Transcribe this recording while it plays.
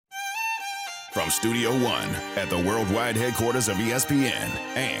From Studio One at the worldwide headquarters of ESPN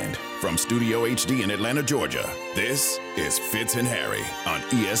and from Studio HD in Atlanta, Georgia, this is Fitz and Harry on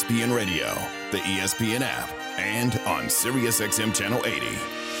ESPN Radio, the ESPN app, and on SiriusXM Channel 80.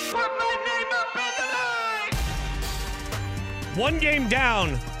 Put my name up in the line! One game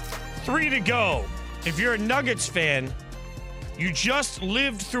down, 3 to go. If you're a Nuggets fan, you just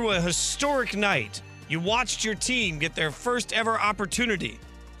lived through a historic night. You watched your team get their first ever opportunity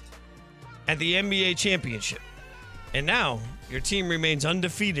at the NBA championship. And now your team remains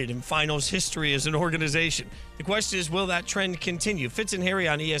undefeated in finals history as an organization. The question is, will that trend continue? Fitz and Harry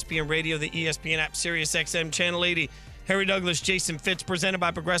on ESPN Radio, the ESPN app, SiriusXM Channel 80. Harry Douglas, Jason Fitz, presented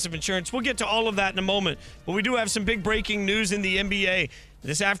by Progressive Insurance. We'll get to all of that in a moment, but we do have some big breaking news in the NBA.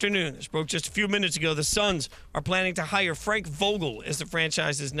 This afternoon, this broke just a few minutes ago, the Suns are planning to hire Frank Vogel as the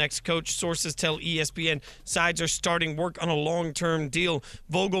franchise's next coach. Sources tell ESPN sides are starting work on a long-term deal.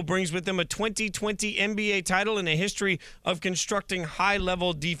 Vogel brings with him a 2020 NBA title and a history of constructing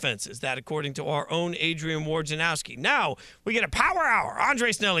high-level defenses. That, according to our own Adrian Wojnarowski. Now, we get a power hour.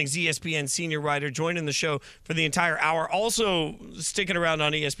 Andre Snelling's ESPN senior writer joining the show for the entire hour. Also sticking around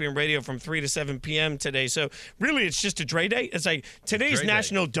on ESPN Radio from 3 to 7 p.m. today. So, really, it's just a Dre Day. It's like today's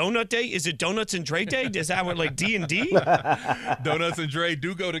National Donut Day. Is it Donuts and Dre Day? Is that what, like D&D? Donuts and Dre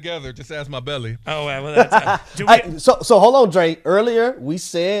do go together. Just ask my belly. Oh, well, that's so hold on, Dre. Earlier, we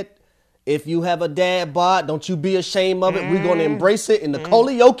said if you have a dad bod, don't you be ashamed of it. We're going to embrace it. And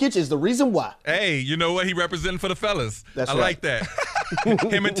Nikola Jokic is the reason why. Hey, you know what? He representing for the fellas. That's I right. like that.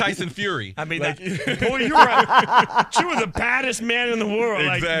 Him and Tyson Fury. I mean, boy, you're right. You are the baddest man in the world.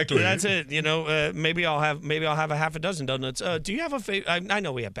 Exactly. Like, that's it. You know, maybe I'll have a half a dozen donuts. Do you have a favorite? I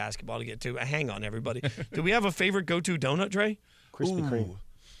know we have basketball to get to. Hang on, everybody. Do we have a favorite go-to donut, Dre? Krispy Kreme.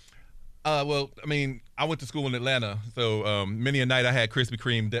 Well, I mean, I went to school in Atlanta, so many a night I had Krispy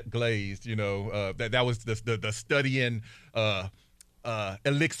Kreme glazed. You know, that was the studying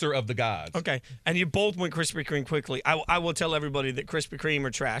elixir of the gods. Okay, and you both went Krispy Kreme quickly. I will tell everybody that Krispy Kreme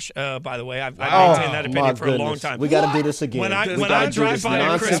are trash. By the way, I've maintained that opinion for a long time. We got to do this again. When I drive by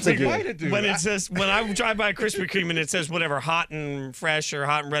a Krispy Kreme, when I drive by a Krispy Kreme and it says whatever hot and fresh or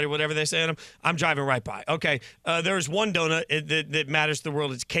hot and ready, whatever they say on them, I'm driving right by. Okay, there's one donut that matters to the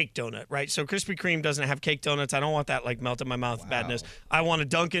world. It's cake donut, right? So Krispy Kreme doesn't have cake donuts. I don't want that like melt in my mouth badness. I want a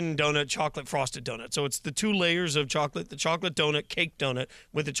Dunkin' Donut chocolate frosted donut. So it's the 2 layers of chocolate, the chocolate donut, cake donut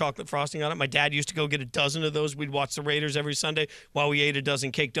with the chocolate frosting on it. My dad used to go get a dozen of those. We'd watch the Raiders every Sunday while we ate a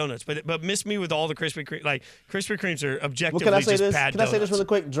dozen cake donuts. But miss me with all the Krispy Kreme. Like, Krispy Kremes are objectively bad donuts. Can I say this really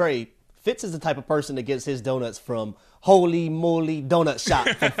quick? Dre, Fitz is the type of person that gets his donuts from Holy Moly Donut Shop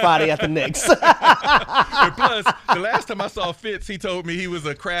from Friday at the Knicks. And plus, the last time I saw Fitz, he told me he was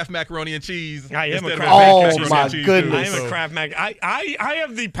a Kraft macaroni and cheese. I am a instead of Kraft macaroni my and cheese, goodness. too. I am a Kraft Mac. I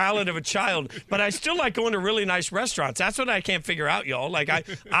have the palate of a child, but I still like going to really nice restaurants. That's what I can't figure out, y'all. Like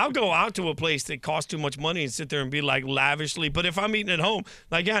I'll go out to a place that costs too much money and sit there and be like lavishly. But if I'm eating at home,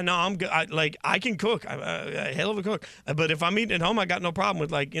 like I'm good. I can cook. I'm a hell of a cook. But if I'm eating at home, I got no problem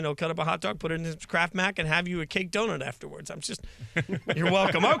with cut up a hot dog, put it in this Kraft Mac, and have you a cake donut afterwards. You're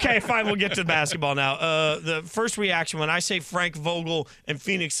welcome. Okay, fine. We'll get to basketball now. The first reaction when I say Frank Vogel and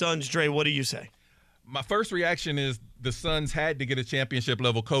Phoenix Suns, Dre, what do you say? My first reaction is the Suns had to get a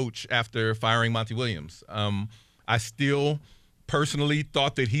championship-level coach after firing Monty Williams. I still personally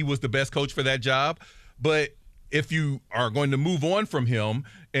thought that he was the best coach for that job. But if you are going to move on from him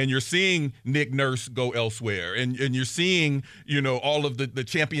and you're seeing Nick Nurse go elsewhere and you're seeing, all of the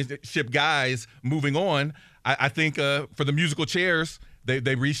championship guys moving on, I think for the musical chairs,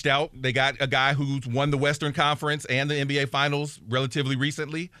 they reached out. They got a guy who's won the Western Conference and the NBA Finals relatively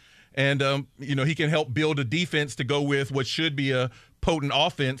recently. And, he can help build a defense to go with what should be a potent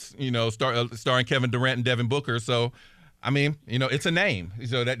offense, starring Kevin Durant and Devin Booker. So, I mean, it's a name.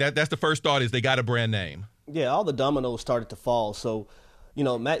 So that's the first thought is they got a brand name. Yeah, all the dominoes started to fall. So,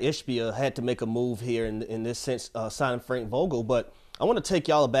 Matt Ishbia had to make a move here in this sense, signing Frank Vogel. But I want to take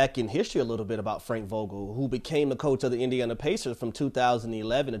y'all back in history a little bit about Frank Vogel, who became the coach of the Indiana Pacers from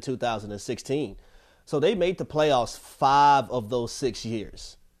 2011 to 2016. So they made the playoffs 5 of those 6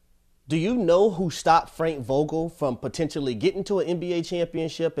 years. Do you know who stopped Frank Vogel from potentially getting to an NBA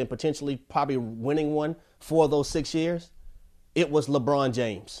championship and potentially probably winning one 4 of those 6 years? It was LeBron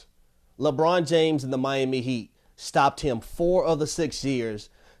James. LeBron James and the Miami Heat stopped him 4 of the 6 years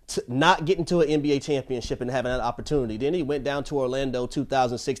not getting to an NBA championship and having that opportunity. Then he went down to Orlando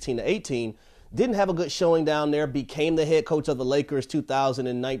 2016 to 18, didn't have a good showing down there, became the head coach of the Lakers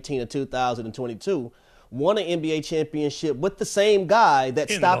 2019 to 2022, won an NBA championship with the same guy that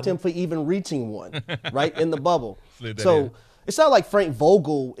stopped him from even reaching one, right, in the bubble. So it's not like Frank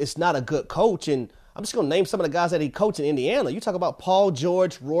Vogel is not a good coach. And I'm just going to name some of the guys that he coached in Indiana. You talk about Paul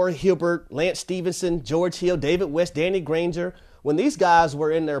George, Roy Hibbert, Lance Stevenson, George Hill, David West, Danny Granger. When these guys were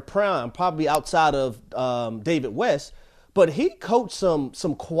in their prime, probably outside of David West, but he coached some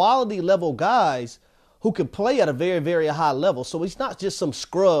quality level guys who can play at a very, very high level. So he's not just some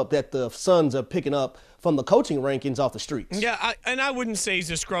scrub that the Suns are picking up from the coaching rankings off the streets. Yeah, I wouldn't say he's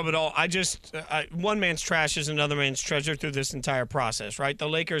a scrub at all. One man's trash is another man's treasure through this entire process, right? The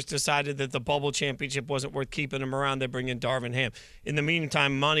Lakers decided that the bubble championship wasn't worth keeping him around. They bring in Darvin Ham. In the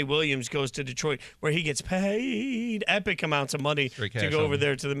meantime, Monty Williams goes to Detroit, where he gets paid epic amounts of money to go over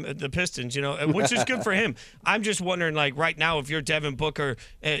there to the Pistons, which is good for him. I'm just wondering, like, right now, if you're Devin Booker,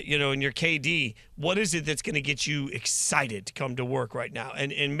 and you're KD, what is it that's going to get you excited to come to work right now?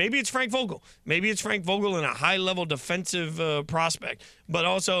 And maybe it's Frank Vogel. Maybe it's Frank Vogel and a high-level defensive prospect. But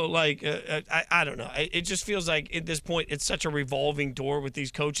also, like, I don't know. It just feels like at this point it's such a revolving door with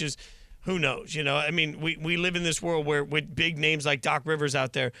these coaches. Who knows? I mean, we live in this world where with big names like Doc Rivers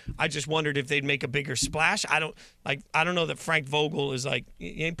out there, I just wondered if they'd make a bigger splash. I don't know that Frank Vogel is like,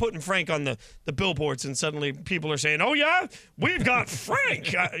 you ain't putting Frank on the billboards and suddenly people are saying, oh yeah, we've got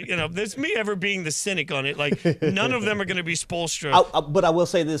Frank. There's me ever being the cynic on it. Like, none of them are going to be Spoelstra. But I will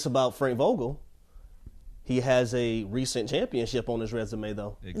say this about Frank Vogel. He has a recent championship on his resume,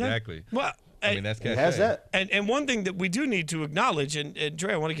 though. Exactly. Well, I mean, that's he has that. And one thing that we do need to acknowledge, and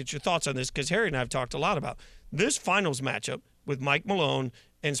Dre, I want to get your thoughts on this because Harry and I have talked a lot about this finals matchup with Mike Malone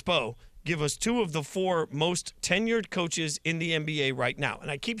and Spo. Give us two of the four most tenured coaches in the NBA right now. And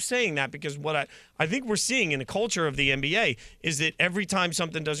I keep saying that because what I think we're seeing in the culture of the NBA is that every time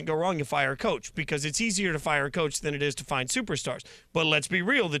something doesn't go wrong, you fire a coach because it's easier to fire a coach than it is to find superstars. But let's be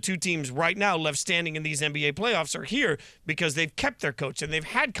real, the two teams right now left standing in these NBA playoffs are here because they've kept their coach and they've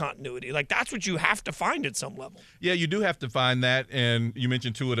had continuity. Like, that's what you have to find at some level. Yeah, you do have to find that. And you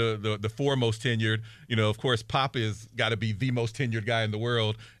mentioned two of the four most tenured. Of course, Pop is got to be the most tenured guy in the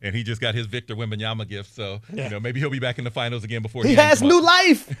world, and he just got his Victor Wembanyama gift. So, maybe he'll be back in the finals again before he has new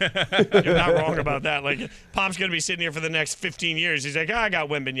life. You're not wrong about that. Like, Pop's going to be sitting here for the next 15 years. He's like, I got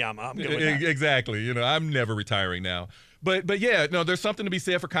Wembanyama. I'm good with that. Exactly. I'm never retiring now. But yeah, no, there's something to be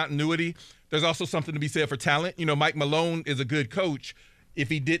said for continuity. There's also something to be said for talent. Mike Malone is a good coach. If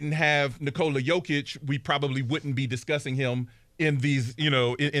he didn't have Nikola Jokic, we probably wouldn't be discussing him in these,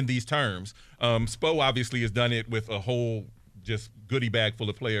 in these terms. Spo obviously has done it with a whole just goodie bag full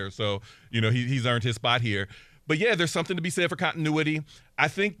of players. So, he's earned his spot here. But yeah, there's something to be said for continuity. I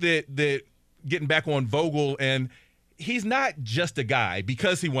think that getting back on Vogel, and he's not just a guy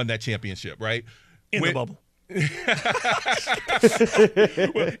because he won that championship, right? In the bubble.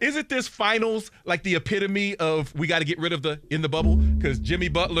 Well, isn't this finals like the epitome of we got to get rid of the in the bubble? Because Jimmy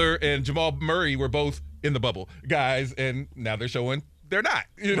Butler and Jamal Murray were both in the bubble guys, and now they're showing they're not.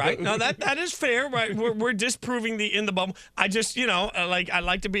 Right. No, that is fair. Right. We're disproving the in the bubble. I just, I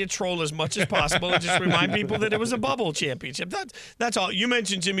like to be a troll as much as possible and just remind people that it was a bubble championship. That's all. You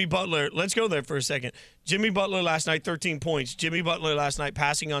mentioned Jimmy Butler. Let's go there for a second. Jimmy Butler last night, 13 points. Jimmy Butler last night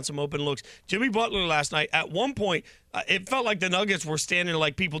passing on some open looks. Jimmy Butler last night, at one point, it felt like the Nuggets were standing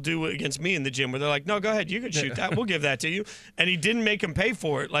like people do against me in the gym, where they're like, no, go ahead. You can shoot that. We'll give that to you. And he didn't make him pay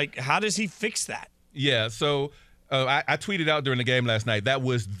for it. Like, how does he fix that? Yeah, so I tweeted out during the game last night, that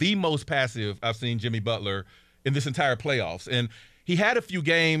was the most passive I've seen Jimmy Butler in this entire playoffs. And he had a few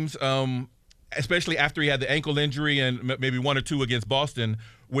games, especially after he had the ankle injury and maybe one or two against Boston,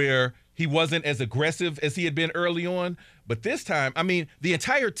 where he wasn't as aggressive as he had been early on. But this time, I mean, the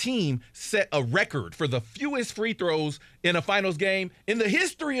entire team set a record for the fewest free throws in a finals game in the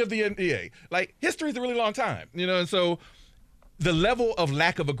history of the NBA. Like, history is a really long time, and so the level of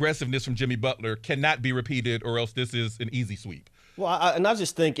lack of aggressiveness from Jimmy Butler cannot be repeated, or else this is an easy sweep. Well, I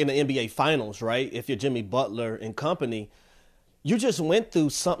just think in the NBA Finals, right, if you're Jimmy Butler and company, you just went through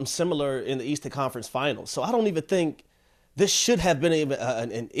something similar in the Eastern Conference Finals. So I don't even think this should have been even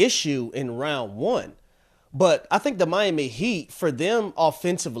an issue in round one. But I think the Miami Heat, for them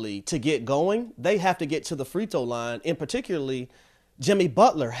offensively to get going, they have to get to the free throw line, and particularly Jimmy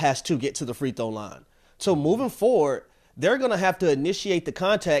Butler has to get to the free throw line. So moving forward, they're going to have to initiate the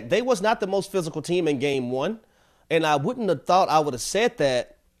contact. They was not the most physical team in game one, and I wouldn't have thought I would have said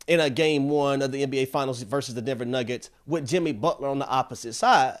that in a game one of the NBA Finals versus the Denver Nuggets with Jimmy Butler on the opposite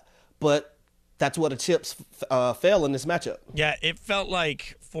side. But that's where the chips fell in this matchup. Yeah, it felt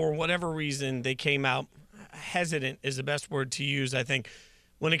like for whatever reason they came out hesitant is the best word to use, I think,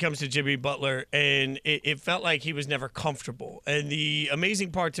 when it comes to Jimmy Butler, and it felt like he was never comfortable. And the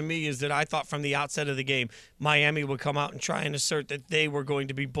amazing part to me is that I thought from the outset of the game, Miami would come out and try and assert that they were going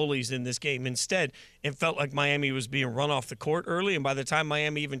to be bullies in this game. Instead, it felt like Miami was being run off the court early, and by the time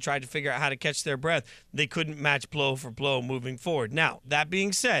Miami even tried to figure out how to catch their breath, they couldn't match blow for blow moving forward. Now, that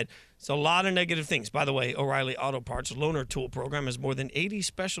being said, it's a lot of negative things. By the way, O'Reilly Auto Parts Loaner Tool Program has more than 80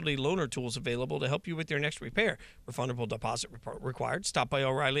 specialty loaner tools available to help you with your next repair. Refundable deposit required. Stop by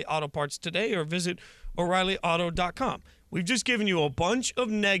O'Reilly Auto Parts today or visit O'ReillyAuto.com. We've just given you a bunch of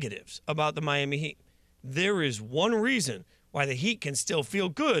negatives about the Miami Heat. There is one reason why the Heat can still feel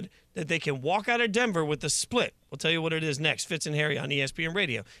good, that they can walk out of Denver with a split. We'll tell you what it is next. Fitz and Harry on ESPN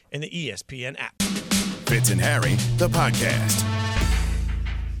Radio and the ESPN app. Fitz and Harry, the podcast.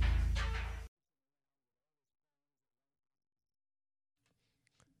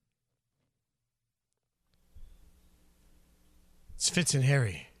 It's Fitz and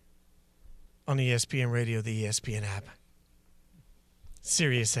Harry on ESPN Radio, the ESPN app.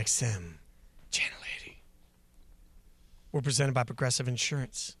 Sirius XM, Channel 80. We're presented by Progressive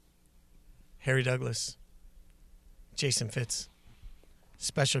Insurance. Harry Douglas, Jason Fitz,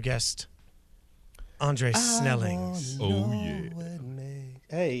 special guest, Andre Snellings. Oh, yeah.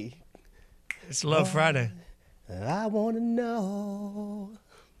 Hey, It's Love Friday. I want to know.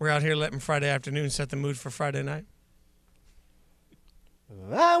 We're out here letting Friday afternoon set the mood for Friday night.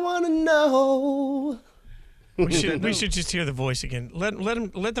 I want to know. We should just hear the voice again. Let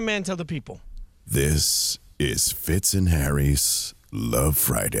the man tell the people. This is Fitz and Harry's Love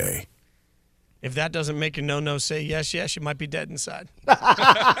Friday. If that doesn't make a no say yes, you might be dead inside.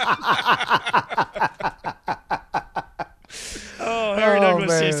 Oh, Harry Douglas,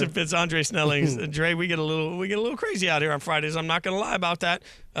 man. Jason Fitz, Andre Snellings, Dre. We get a little crazy out here on Fridays. I'm not gonna lie about that.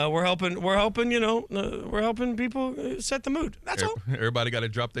 We're helping people set the mood. That's all. Everybody got to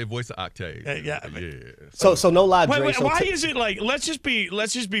drop their voice an octave. Yeah. So no lie, Dre. Wait, So why is it like? Let's just be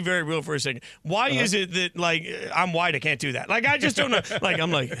very real for a second. Why is it that like I'm white? I can't do that. Like I just don't know. Like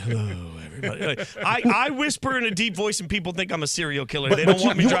I'm like hello everybody. Like, I whisper in a deep voice and people think I'm a serial killer. They don't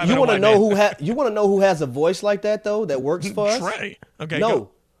want me driving. You want to you want to know who has a voice like that though? That works for us. Trey. Okay.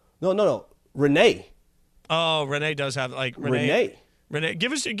 Go. No. Renee. Oh, Renee does have like Renee.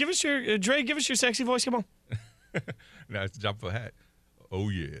 Give us your Dre. Give us your sexy voice. Come on. Now it's drop of a hat. Oh,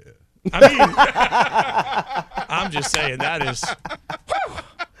 yeah. I mean, I'm just saying that is.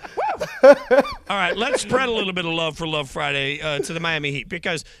 All right, let's spread a little bit of love for Love Friday to the Miami Heat,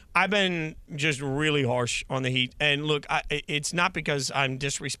 because I've been just really harsh on the Heat. And look, it's not because I'm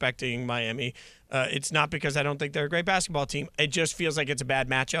disrespecting Miami. It's not because I don't think they're a great basketball team. It just feels like it's a bad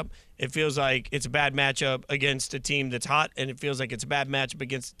matchup. It feels like it's a bad matchup against a team that's hot, and it feels like it's a bad matchup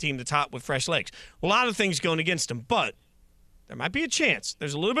against a team that's hot with fresh legs. A lot of things going against them, but there might be a chance.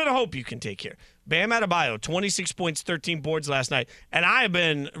 There's a little bit of hope you can take here. Bam Adebayo, 26 points, 13 boards last night. And I have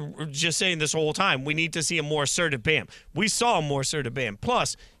been just saying this whole time, we need to see a more assertive Bam. We saw a more assertive Bam.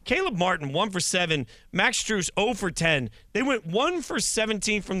 Plus, Caleb Martin, 1 for 7. Max Strus, 0 for 10. They went 1 for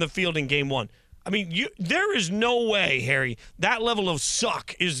 17 from the field in game one. I mean, there is no way, Harry, that level of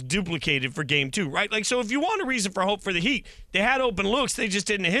suck is duplicated for game two, right? Like, so if you want a reason for hope for the Heat, they had open looks, they just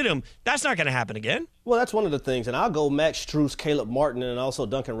didn't hit them. That's not going to happen again. Well, that's one of the things, and I'll go Max Strus, Caleb Martin, and also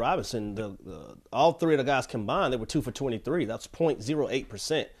Duncan Robinson. All three of the guys combined, they were 2 for 23. That's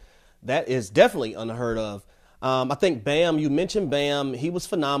 0.08%. That is definitely unheard of. I think Bam, you mentioned Bam, he was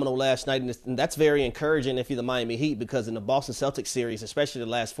phenomenal last night, and that's very encouraging if you're the Miami Heat, because in the Boston Celtics series, especially the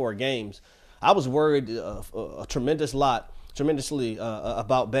last 4 games, I was worried tremendously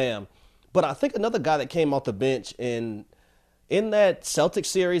about Bam. But I think another guy that came off the bench in that Celtics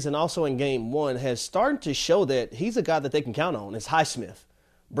series and also in game one has started to show that he's a guy that they can count on. It's Highsmith,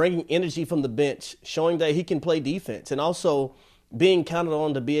 bringing energy from the bench, showing that he can play defense, and also being counted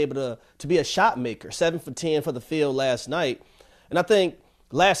on to be able to be a shot maker. 7 for 10 for the field last night. And I think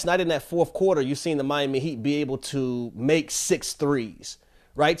last night in that fourth quarter, you've seen the Miami Heat be able to make 6 threes.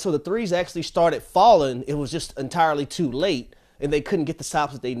 Right, so the threes actually started falling. It was just entirely too late, and they couldn't get the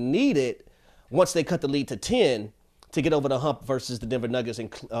stops that they needed once they cut the lead to 10 to get over the hump versus the Denver Nuggets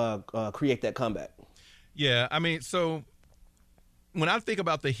and create that comeback. Yeah, I mean, so when I think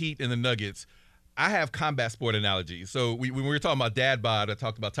about the Heat and the Nuggets, I have combat sport analogies. So when we were talking about dad bod, I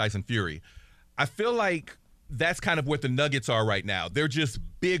talked about Tyson Fury. I feel like that's kind of what the Nuggets are right now. They're just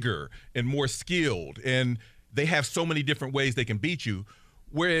bigger and more skilled, and they have so many different ways they can beat you.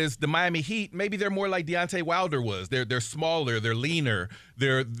 Whereas the Miami Heat, maybe they're more like Deontay Wilder was. They're smaller, they're leaner,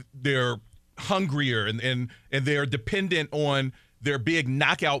 they're hungrier, and they're dependent on their big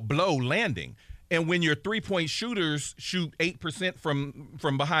knockout blow landing. And when your three-point shooters shoot 8%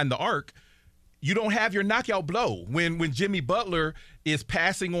 from behind the arc, you don't have your knockout blow. When Jimmy Butler is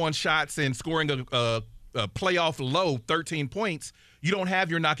passing on shots and scoring a playoff low 13 points, you don't have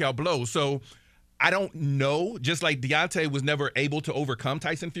your knockout blow. So I don't know, just like Deontay was never able to overcome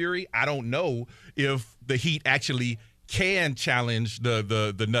Tyson Fury, I don't know if the Heat actually can challenge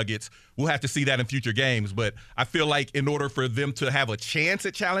the Nuggets. We'll have to see that in future games. But I feel like in order for them to have a chance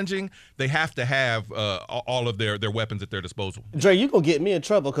at challenging, they have to have all of their weapons at their disposal. Dre, you going to get me in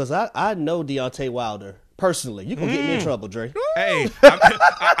trouble because I know Deontay Wilder personally. You going to get me in trouble, Dre. Hey,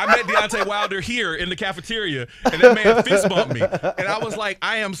 I met Deontay Wilder here in the cafeteria, and that man fist bumped me. And I was like,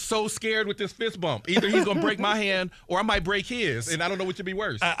 I am so scared with this fist bump. Either he's going to break my hand or I might break his, and I don't know which would be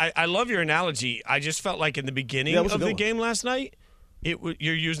worse. I love your analogy. I just felt like in the beginning of the game last night, you're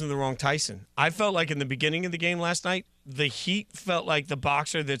using the wrong Tyson. I felt like in the beginning of the game last night, the Heat felt like the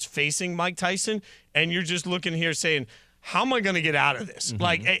boxer that's facing Mike Tyson, and you're just looking here saying, how am I going to get out of this? Mm-hmm.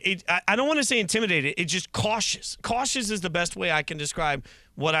 Like, I don't want to say intimidated. It's just cautious. Cautious is the best way I can describe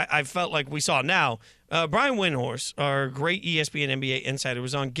what I felt like we saw. Now, Brian Windhorst, our great ESPN NBA insider,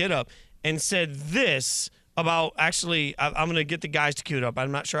 was on Get Up and said this about, actually, I'm going to get the guys to cue it up.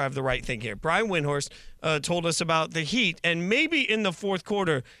 I'm not sure I have the right thing here. Brian Windhorst told us about the Heat and maybe in the fourth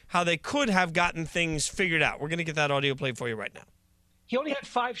quarter how they could have gotten things figured out. We're going to get that audio played for you right now. He only had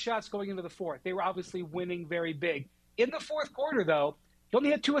 5 shots going into the fourth. They were obviously winning very big. In the fourth quarter, though, he only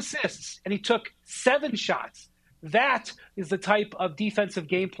had 2 assists, and he took 7 shots. That is the type of defensive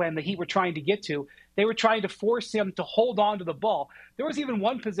game plan the Heat were trying to get to. They were trying to force him to hold on to the ball. There was even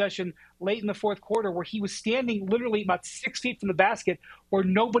one possession late in the fourth quarter where he was standing literally about 6 feet from the basket where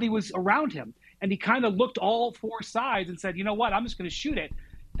nobody was around him. And he kind of looked all 4 sides and said, you know what, I'm just going to shoot it.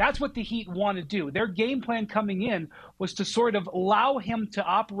 That's what the Heat want to do. Their game plan coming in was to sort of allow him to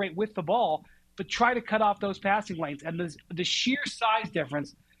operate with the ball, but try to cut off those passing lanes. And the sheer size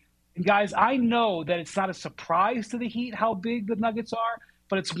difference. And guys, I know that it's not a surprise to the Heat how big the Nuggets are,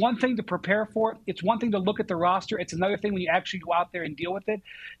 but it's one thing to prepare for it. It's one thing to look at the roster. It's another thing when you actually go out there and deal with it.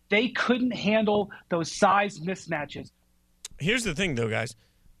 They couldn't handle those size mismatches. Here's the thing, though, guys.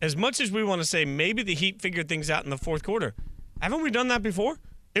 As much as we want to say maybe the Heat figured things out in the fourth quarter, haven't we done that before?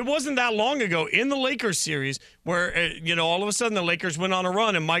 It wasn't that long ago in the Lakers series where, all of a sudden the Lakers went on a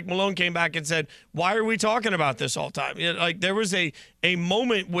run and Mike Malone came back and said, why are we talking about this all the time? Like there was a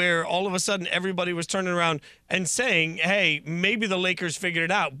moment where all of a sudden everybody was turning around and saying, hey, maybe the Lakers figured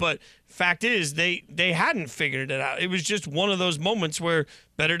it out. But fact is they hadn't figured it out. It was just one of those moments where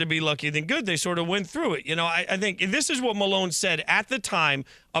better to be lucky than good. They sort of went through it. I think this is what Malone said at the time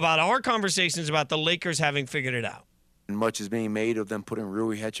about our conversations about the Lakers having figured it out. Much is being made of them putting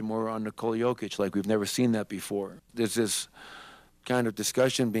Rui Hachimura on Nikola Jokic, like we've never seen that before. There's this kind of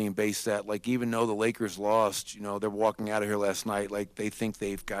discussion being based that, like, even though the Lakers lost, they're walking out of here last night like they think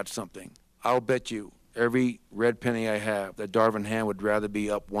they've got something. I'll bet you every red penny I have that Darvin Ham would rather be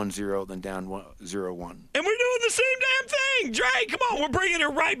up 1-0 than down 0-1. And we're doing the same damn thing. Dre, come on. We're bringing it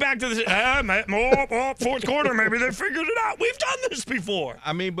right back to the fourth quarter. Maybe they figured it out. We've done this before.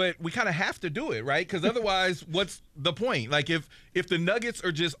 I mean, but we kind of have to do it, right? Because otherwise, what's the point? Like, if the Nuggets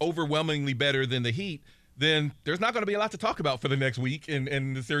are just overwhelmingly better than the Heat, then there's not going to be a lot to talk about for the next week,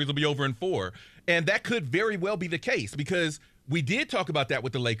 and the series will be over in 4. And that could very well be the case because we did talk about that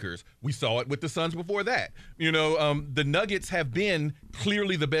with the Lakers. We saw it with the Suns before that. The Nuggets have been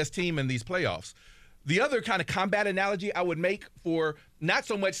clearly the best team in these playoffs. The other kind of combat analogy I would make for not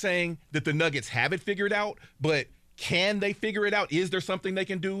so much saying that the Nuggets have it figured out, but can they figure it out? Is there something they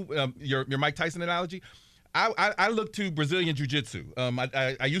can do? Your Mike Tyson analogy. I look to Brazilian Jiu-Jitsu.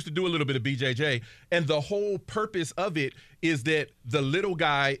 I used to do a little bit of BJJ, and the whole purpose of it is that the little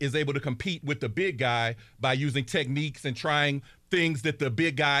guy is able to compete with the big guy by using techniques and trying things that the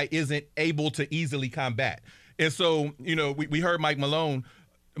big guy isn't able to easily combat. And so, we heard Michael Malone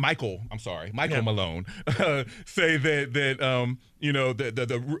say that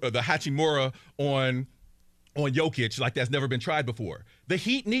the Hachimura on Jokic, like that's never been tried before. The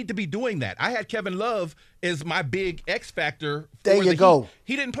Heat need to be doing that. I had Kevin Love as my big X factor. There you go.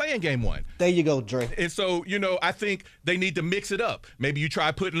 He didn't play in game 1. There you go, Dre. And so, I think they need to mix it up. Maybe you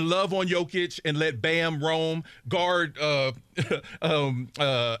try putting Love on Jokic and let Bam roam, guard Aaron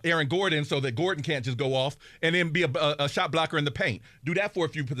Gordon so that Gordon can't just go off, and then be a shot blocker in the paint. Do that for a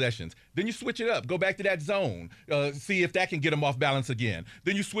few possessions. Then you switch it up. Go back to that zone. See if that can get them off balance again.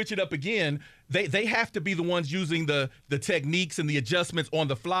 Then you switch it up again. They have to be the ones using the techniques and the adjustments on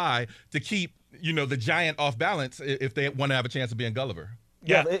the fly to keep the giant off balance if they want to have a chance of being Gulliver.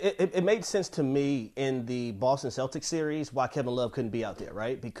 Yeah, it made sense to me in the Boston Celtics series why Kevin Love couldn't be out there,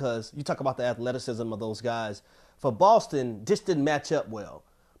 right? Because you talk about the athleticism of those guys. For Boston, this didn't match up well.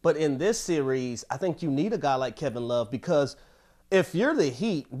 But in this series, I think you need a guy like Kevin Love because if you're the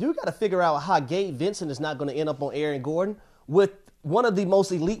Heat, you got to figure out how Gabe Vincent is not going to end up on Aaron Gordon with one of the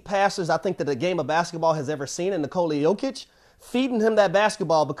most elite passers I think that the game of basketball has ever seen in Nikola Jokic, feeding him that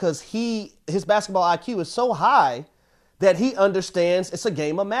basketball because his basketball IQ is so high that he understands it's a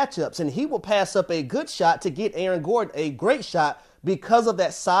game of matchups, and he will pass up a good shot to get Aaron Gordon a great shot because of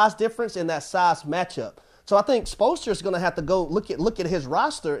that size difference and that size matchup. So I think Spoelstra is going to have to go look at his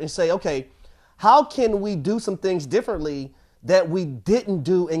roster and say, okay, how can we do some things differently that we didn't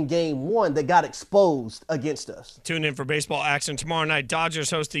do in game one that got exposed against us? Tune in for baseball action tomorrow night.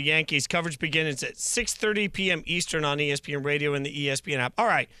 Dodgers host the Yankees. Coverage begins at 6:30 p.m. Eastern on ESPN Radio and the ESPN app. All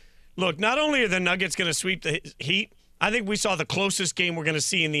right, look, not only are the Nuggets going to sweep the Heat, I think we saw the closest game we're going to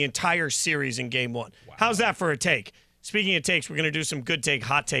see in the entire series in game one. Wow. How's that for a take? Speaking of takes, we're going to do some good take,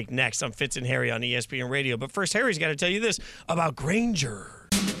 hot take next on Fitz and Harry on ESPN Radio. But first, Harry's got to tell you this about Grainger.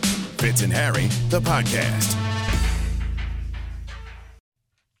 Fitz and Harry, the podcast.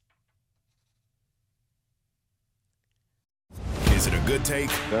 Is it a good take?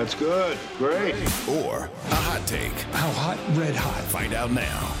 That's good. Great. Or a hot take? How hot? Red hot. Find out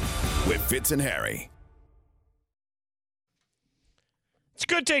now with Fitz and Harry. It's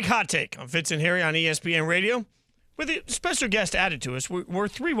Good Take, Hot Take on Fitz and Harry on ESPN Radio. With a special guest added to us, we're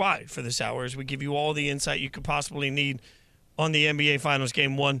three wide for this hour as we give you all the insight you could possibly need on the NBA Finals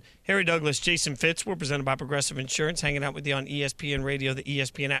Game 1. Harry Douglas, Jason Fitz, we're presented by Progressive Insurance, hanging out with you on ESPN Radio, the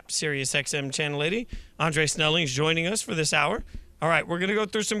ESPN app, Sirius XM Channel 80. Andre Snelling is joining us for this hour. All right, we're going to go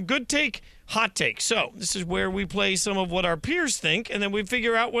through some good take, hot take. So this is where we play some of what our peers think, and then we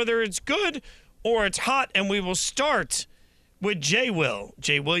figure out whether it's good or it's hot, and we will start with Jay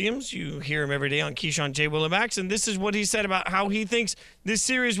Williams. You hear him every day on Keyshawn, J. Will, and Max, and this is what he said about how he thinks this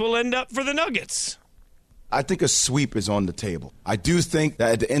series will end up for the Nuggets. I think a sweep is on the table. I do think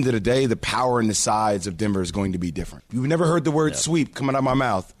that at the end of the day, the power and the size of Denver is going to be different. You've never heard the word sweep coming out of my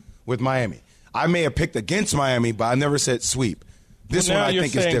mouth with Miami. I may have picked against Miami, but I never said sweep. This one I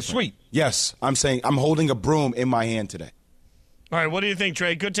think is different. Sweep. Yes, I'm saying I'm holding a broom in my hand today. All right, what do you think,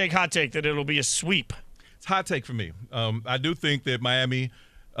 Trey? Good take, hot take that it'll be a sweep. It's hot take for me. I do think that Miami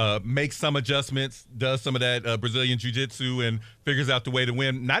makes some adjustments, does some of that Brazilian jiu-jitsu, and figures out the way to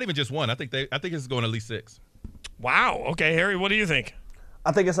win. Not even just one. I think it's going at least 6. Wow. Okay, Harry, what do you think?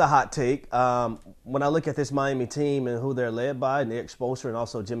 I think it's a hot take. When I look at this Miami team and who they're led by, Nick Spoelstra and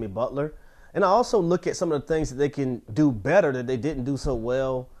also Jimmy Butler, and I also look at some of the things that they can do better that they didn't do so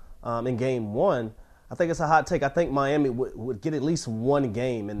well in game one, I think it's a hot take. I think Miami would get at least one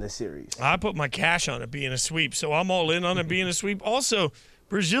game in this series. I put my cash on it being a sweep, so I'm all in on it being a sweep. Also,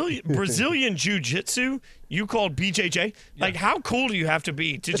 Brazilian Jiu-Jitsu, you called BJJ. Like, how cool do you have to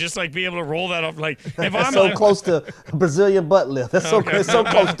be to just, like, be able to roll that off? Like, if I'm so close to Brazilian butt lift. That's so close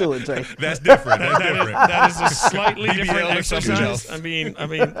to it, Trey. That's different. That is a slightly different exercise. I mean,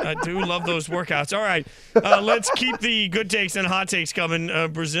 I do love those workouts. All right, let's keep the good takes and hot takes coming.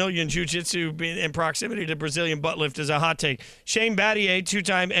 Brazilian Jiu-Jitsu being in proximity to Brazilian butt lift is a hot take. Shane Battier,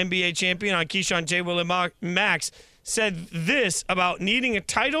 2-time NBA champion on Keyshawn, J. Will, and Max, said this about needing a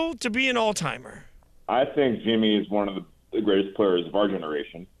title to be an all-timer. I think Jimmy is one of the greatest players of our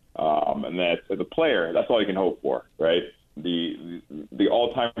generation, and that as a player, that's all you can hope for, right? The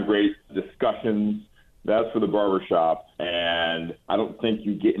all-time great discussions, that's for the barbershop, and I don't think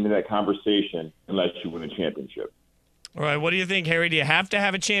you get into that conversation unless you win a championship. All right, what do you think, Harry? Do you have to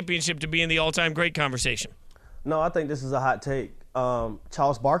have a championship to be in the all-time great conversation? No, I think this is a hot take.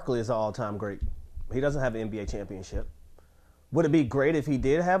 Charles Barkley is an all-time great. He doesn't have an NBA championship. Would it be great if he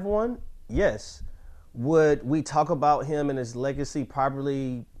did have one? Yes. Would we talk about him and his legacy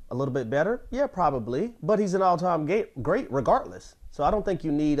probably a little bit better? Yeah, probably. But he's an all-time great regardless. So I don't think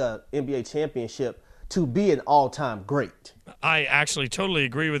you need an NBA championship to be an all-time great. I actually totally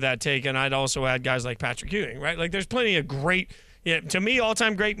agree with that take, and I'd also add guys like Patrick Ewing, right? Like, there's plenty of great. Yeah, to me,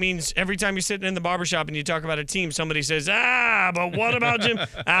 all-time great means every time you're sitting in the barbershop and you talk about a team, somebody says, but what about Jim? All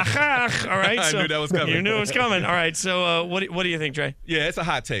right, so I knew that was coming. You knew it was coming. All right, so what do you think, Trey? Yeah, it's a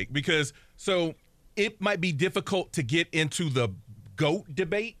hot take because it might be difficult to get into the GOAT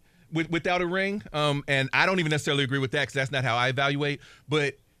debate without a ring, and I don't even necessarily agree with that because that's not how I evaluate,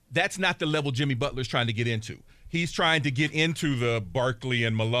 but that's not the level Jimmy Butler's trying to get into. He's trying to get into the Barkley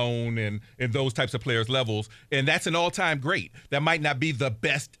and Malone and those types of players' levels, and that's an all-time great. That might not be the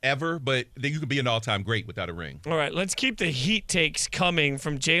best ever, but you could be an all-time great without a ring. All right, let's keep the heat takes coming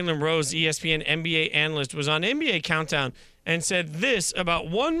from Jalen Rose, ESPN NBA analyst, was on NBA Countdown and said this about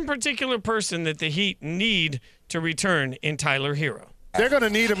one particular person that the Heat need to return in Tyler Hero. They're going to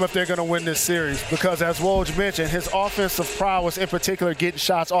need him if they're going to win this series because, as Woj mentioned, his offensive prowess, in particular, getting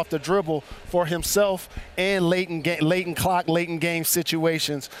shots off the dribble for himself and late in game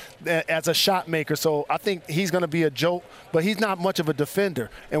situations as a shot maker. So I think he's going to be a jolt, but he's not much of a defender.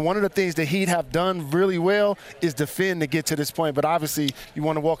 And one of the things that he'd have done really well is defend to get to this point. But obviously, you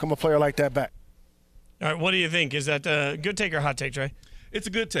want to welcome a player like that back. All right, what do you think? Is that a good take or hot take, Trey? It's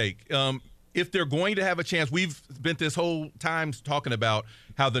a good take. If they're going to have a chance, we've spent this whole time talking about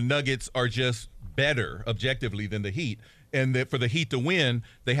how the Nuggets are just better objectively than the Heat, and that for the Heat to win,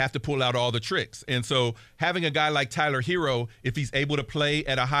 they have to pull out all the tricks. And so having a guy like Tyler Hero, if he's able to play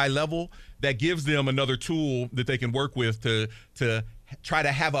at a high level, that gives them another tool that they can work with to try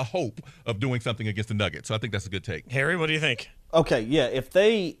to have a hope of doing something against the Nuggets. So I think that's a good take. Harry, what do you think? Okay, yeah, if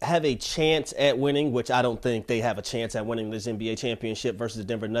they have a chance at winning, which I don't think they have a chance at winning this NBA championship versus the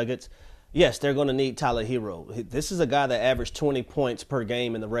Denver Nuggets, yes, they're going to need Tyler Hero. This is a guy that averaged 20 points per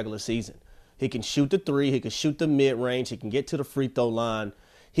game in the regular season. He can shoot the three. He can shoot the mid-range. He can get to the free throw line.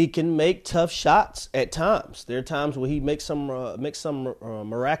 He can make tough shots at times. There are times where he makes some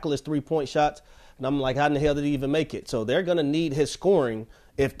miraculous three-point shots, and I'm like, how in the hell did he even make it? So they're going to need his scoring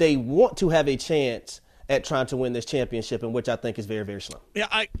if they want to have a chance at trying to win this championship, in which I think is very, very slim.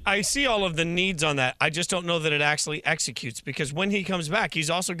 Yeah, I see all of the needs on that. I just don't know that it actually executes because when he comes back, he's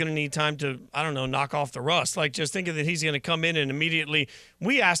also going to need time to, I don't know, knock off the rust. Like just thinking that he's going to come in and immediately –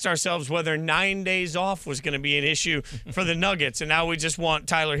 we asked ourselves whether 9 days off was going to be an issue for the Nuggets, and now we just want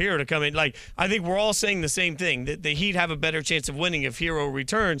Tyler Hero to come in. Like I think we're all saying the same thing, that the Heat have a better chance of winning if Hero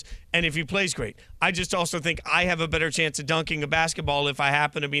returns and if he plays great. I just also think I have a better chance of dunking a basketball if I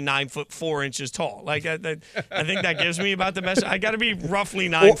happen to be 9'4" tall. Like I think that gives me about the best. I got to be roughly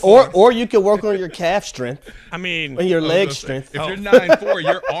 9'4". Or you can work on your calf strength. I mean, and your leg strength. If you're 9'4",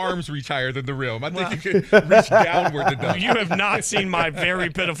 your arms reach higher than the rim. I think you can reach downward to dunk. You have not seen my very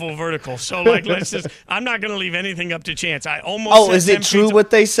pitiful vertical. So like, I'm not going to leave anything up to chance. I almost. Oh, is it true what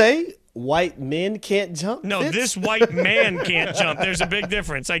they say? White men can't jump? No, this white man can't jump. There's a big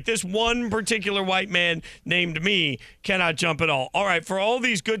difference. Like this one particular white man named me cannot jump at all. All right, for all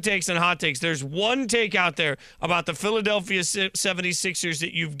these good takes and hot takes, there's one take out there about the Philadelphia 76ers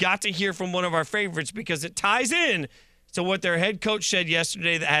that you've got to hear from one of our favorites because it ties in to what their head coach said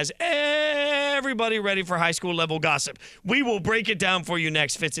yesterday that has everybody ready for high school level gossip. We will break it down for you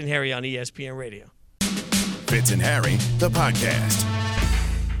next. Fitz and Harry on ESPN Radio. Fitz and Harry, the podcast.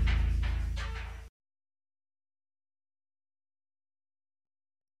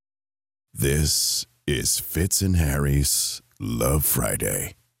 This is Fitz and Harry's Love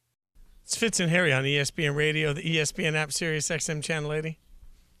Friday. It's Fitz and Harry on ESPN Radio, the ESPN app, Sirius XM Channel 80.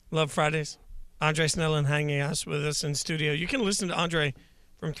 Love Fridays. Andre Snellen hanging out with us in studio. You can listen to Andre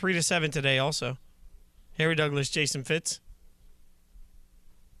from 3 to 7 today also. Harry Douglas, Jason Fitz.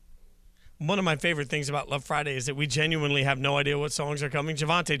 One of my favorite things about Love Friday is that we genuinely have no idea what songs are coming.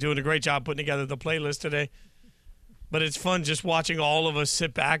 Javante doing a great job putting together the playlist today. But it's fun just watching all of us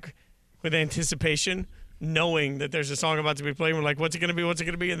sit back with anticipation, knowing that there's a song about to be played. We're like, what's it going to be? What's it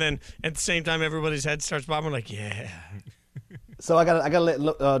going to be? And then at the same time, everybody's head starts bobbing. We're like, yeah. So I gotta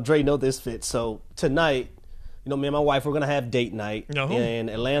let Dre know this, Fitz. So tonight, me and my wife, we're gonna have date night in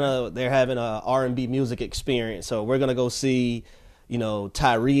Atlanta. They're having a R&B music experience. So we're gonna go see,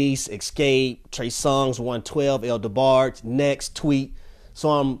 Tyrese, Escape, Trey Songz, 112, El DeBarge, Next, Tweet.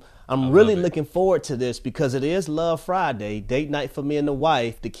 So I'm really looking forward to this because it is Love Friday, date night for me and the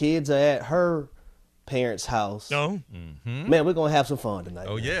wife. The kids are at her parents' house. No. Mm-hmm. Man, we're going to have some fun tonight.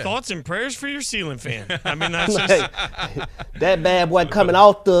 Oh, yeah. Thoughts and prayers for your ceiling fan. I mean, that's just... that bad boy coming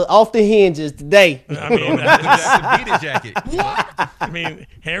off the hinges today. I mean, that's a beat jacket. What? I mean,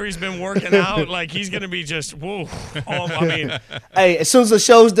 Harry's been working out. Like, he's going to be just, whoa. Hey, as soon as the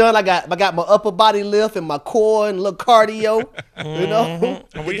show's done, I got my upper body lift and my core and a little cardio.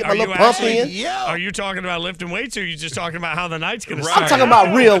 Are you talking about lifting weights, or are you just talking about how the night's going to start? I'm talking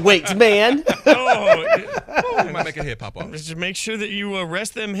about real weights, man. You might make a hip pop off. Just make sure that you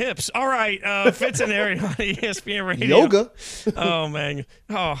rest them hips. All right, Fitz and Harry on ESPN Radio. Yoga. Oh, man.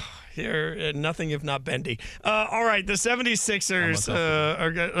 Oh, you're nothing if not bendy. All right, the 76ers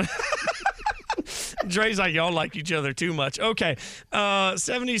are good. Dre's like, y'all like each other too much. Okay.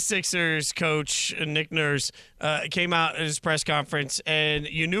 76ers coach Nick Nurse came out at his press conference, and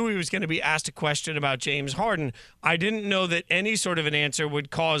you knew he was going to be asked a question about James Harden. I didn't know that any sort of an answer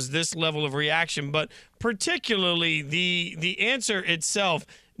would cause this level of reaction, but particularly the answer itself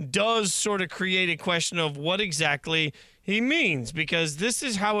does sort of create a question of what exactly he means, because this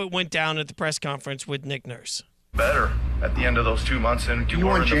is how it went down at the press conference with Nick Nurse. better at the end of those 2 months than Do you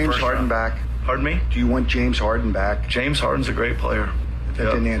want James Harden back? Pardon me? Do you want James Harden back? James Harden's a great player.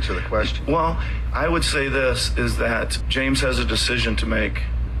 That didn't answer the question. Well, I would say this, is that James has a decision to make.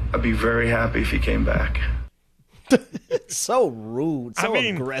 I'd be very happy if he came back. So rude, so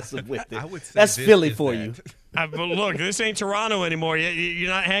aggressive with it. I would say that's Philly for you. But look, this ain't Toronto anymore. You're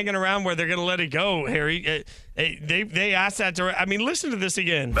not hanging around where they're going to let it go, Harry. They asked that I mean, listen to this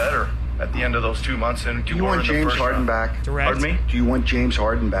again. Better at the end of those 2 months than Do you want James Harden back? Direct. Pardon me? Do you want James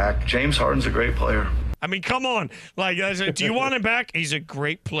Harden back? James Harden's a great player. I mean, come on. Like, do you want him back? He's a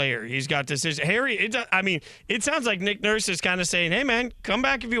great player. He's got decision. Harry, it sounds like Nick Nurse is kind of saying, hey, man, come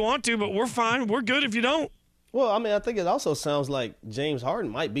back if you want to, but we're fine. We're good if you don't. Well, I mean, I think it also sounds like James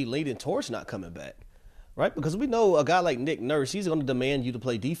Harden might be leaning towards not coming back, right? Because we know a guy like Nick Nurse, he's going to demand you to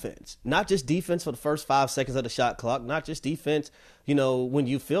play defense. Not just defense for the first 5 seconds of the shot clock, not just defense, when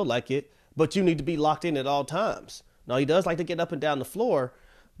you feel like it, but you need to be locked in at all times. Now, he does like to get up and down the floor,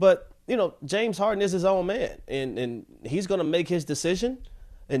 but, James Harden is his own man, and he's going to make his decision,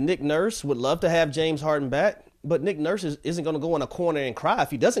 and Nick Nurse would love to have James Harden back, but Nick Nurse isn't going to go in a corner and cry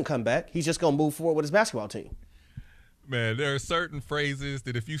if he doesn't come back. He's just going to move forward with his basketball team. Man, there are certain phrases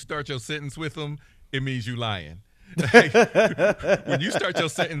that if you start your sentence with them, it means you lying. When you start your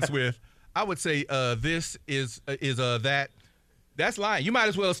sentence with, I would say this is that. That's lying. You might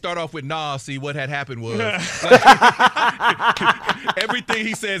as well start off with nah, see what had happened was. Everything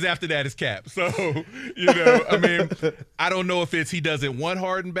he says after that is cap. So, I don't know if he doesn't want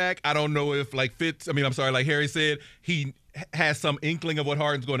Harden back. I don't know if like Harry said, he has some inkling of what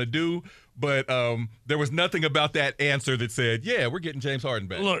Harden's going to do. But there was nothing about that answer that said, yeah, we're getting James Harden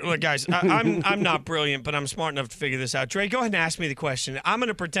back. Look, guys, I'm not brilliant, but I'm smart enough to figure this out. Dre, go ahead and ask me the question. I'm going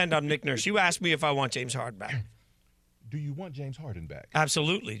to pretend I'm Nick Nurse. You ask me if I want James Harden back. Do you want James Harden back?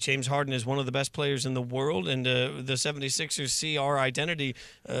 Absolutely. James Harden is one of the best players in the world, and the 76ers see our identity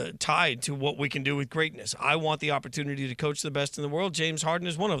tied to what we can do with greatness. I want the opportunity to coach the best in the world. James Harden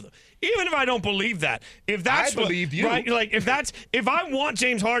is one of them. Even if I don't believe that. If that's I believe you. Right, like if I want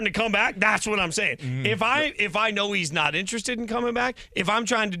James Harden to come back, that's what I'm saying. If I know he's not interested in coming back, if I'm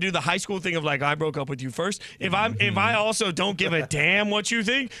trying to do the high school thing of like I broke up with you first, if I also don't give a damn what you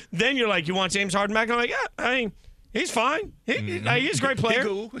think, then you're like, you want James Harden back? I'm like, yeah, I mean, he's fine. He's a great player.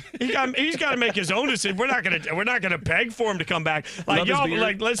 He's got to make his own decision. We're not gonna beg for him to come back. Like y'all,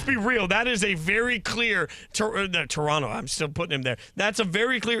 let's be real. That is a very clear Toronto. I'm still putting him there. That's a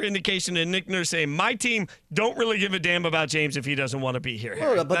very clear indication of Nick Nurse saying my team don't really give a damn about James if he doesn't want to be here.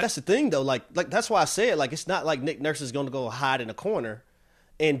 Well, but that's the thing though. Like that's why I said it's not like Nick Nurse is going to go hide in a corner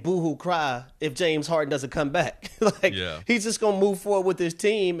and boo-hoo cry if James Harden doesn't come back. He's just going to move forward with his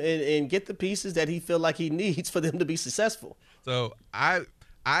team and get the pieces that he feel like he needs for them to be successful. So I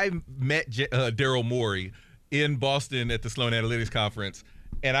met Daryl Morey in Boston at the Sloan Analytics Conference,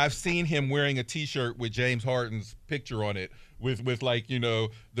 and I've seen him wearing a T-shirt with James Harden's picture on it with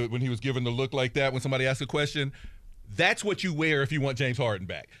when he was given the look like that when somebody asked a question. That's what you wear if you want James Harden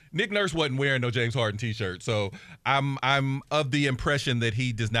back. Nick Nurse wasn't wearing no James Harden T-shirt, so I'm of the impression that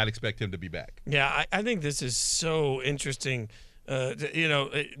he does not expect him to be back. Yeah, I think this is so interesting.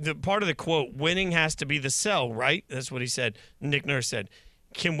 The part of the quote, winning has to be the sell, right? That's what he said. Nick Nurse said,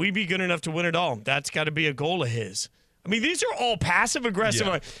 can we be good enough to win it all? That's got to be a goal of his. I mean, these are all passive-aggressive.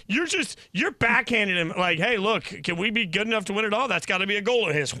 Yeah. Like, you're backhanding him like, hey, look, can we be good enough to win it all? That's got to be a goal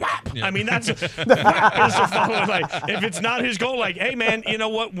of his. Whap! Yeah. I mean, that's whap is the follow. Like, if it's not his goal, like, hey, man, you know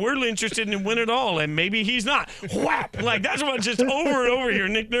what? We're interested in win it all, and maybe he's not. Whap! Like, that's what just over and over here.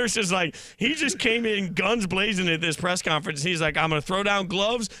 Nick Nurse is like, he just came in guns blazing at this press conference. He's like, I'm going to throw down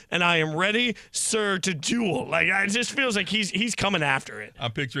gloves, and I am ready, sir, to duel. Like, it just feels like he's coming after it.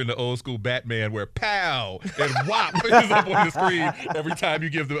 I'm picturing the old-school Batman where pow and whop is up on the screen every time you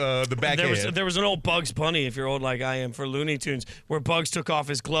give the backhand. There was an old Bugs Bunny, if you're old like I am, for Looney Tunes, where Bugs took off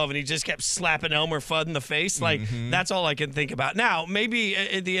his glove and he just kept slapping Elmer Fudd in the face. Like, that's all I can think about. Now, maybe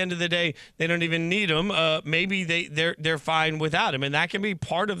at the end of the day, they don't even need him. Maybe they're fine without him, and that can be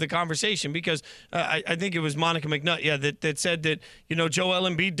part of the conversation because I think it was Monica McNutt, that said that, Joel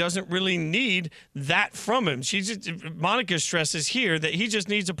Embiid doesn't really need that from him. Monica stresses here that he just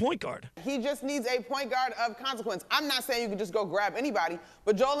needs a point guard. He just needs a point guard of consequence. I'm not saying you can just go grab anybody,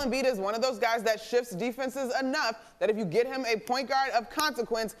 but Joel Embiid is one of those guys that shifts defenses enough that if you get him a point guard of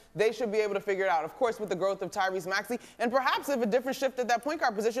consequence, they should be able to figure it out. Of course, with the growth of Tyrese Maxey, and perhaps if a different shift at that point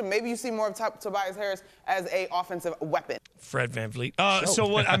guard position, maybe you see more of Tobias Harris as a offensive weapon. Fred VanVleet. So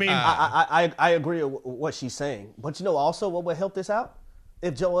what? I mean, I agree with what she's saying, but also what would help this out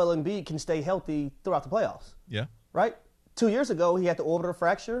if Joel Embiid can stay healthy throughout the playoffs. Yeah. Right. 2 years ago, he had the orbital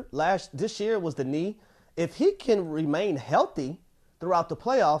fracture. This year was the knee. if he can remain healthy throughout the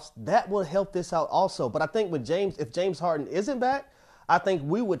playoffs, that will help this out also. But I think with if James Harden isn't back, I think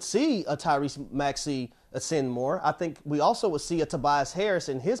we would see a Tyrese Maxey ascend more. I think we also would see a Tobias Harris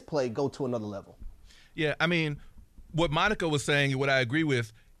in his play go to another level. Yeah, I mean, what Monica was saying and what I agree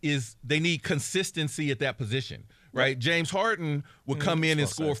with is they need consistency at that position, right? James Harden would come in and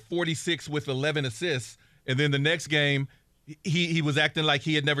score 46 with 11 assists, and then the next game he was acting like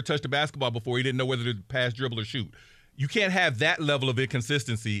he had never touched a basketball before. He didn't know whether to pass, dribble, or shoot. You can't have that level of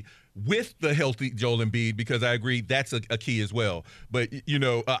inconsistency with the healthy Joel Embiid, because I agree that's a key as well. But,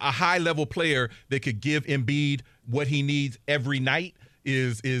 a high-level player that could give Embiid what he needs every night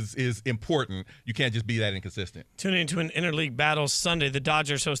is important. You can't just be that inconsistent. Tune into an interleague battle Sunday. The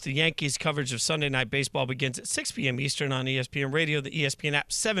Dodgers host the Yankees. Coverage of Sunday Night Baseball begins at 6 p.m. Eastern on ESPN Radio, the ESPN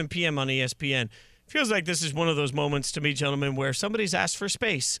app, 7 p.m. on ESPN. Feels like this is one of those moments to me, gentlemen, where somebody's asked for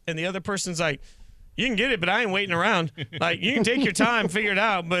space and the other person's like, you can get it, but I ain't waiting around. Like, you can take your time, figure it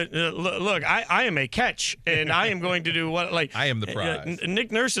out. But look, I am a catch, and I am going to do what, like. I am the prize. Nick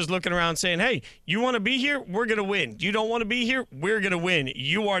Nurse is looking around saying, hey, you want to be here? We're going to win. You don't want to be here? We're going to win.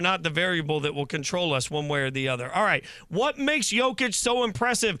 You are not the variable that will control us one way or the other. All right. What makes Jokic so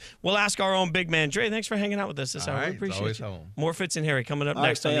impressive? We'll ask our own big man. Dre, thanks for hanging out with us this hour. All right, We appreciate it's you. always home. More Fitz and Harry coming up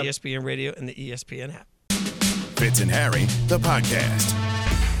next on ESPN Radio and the ESPN app. Fitz and Harry, the podcast.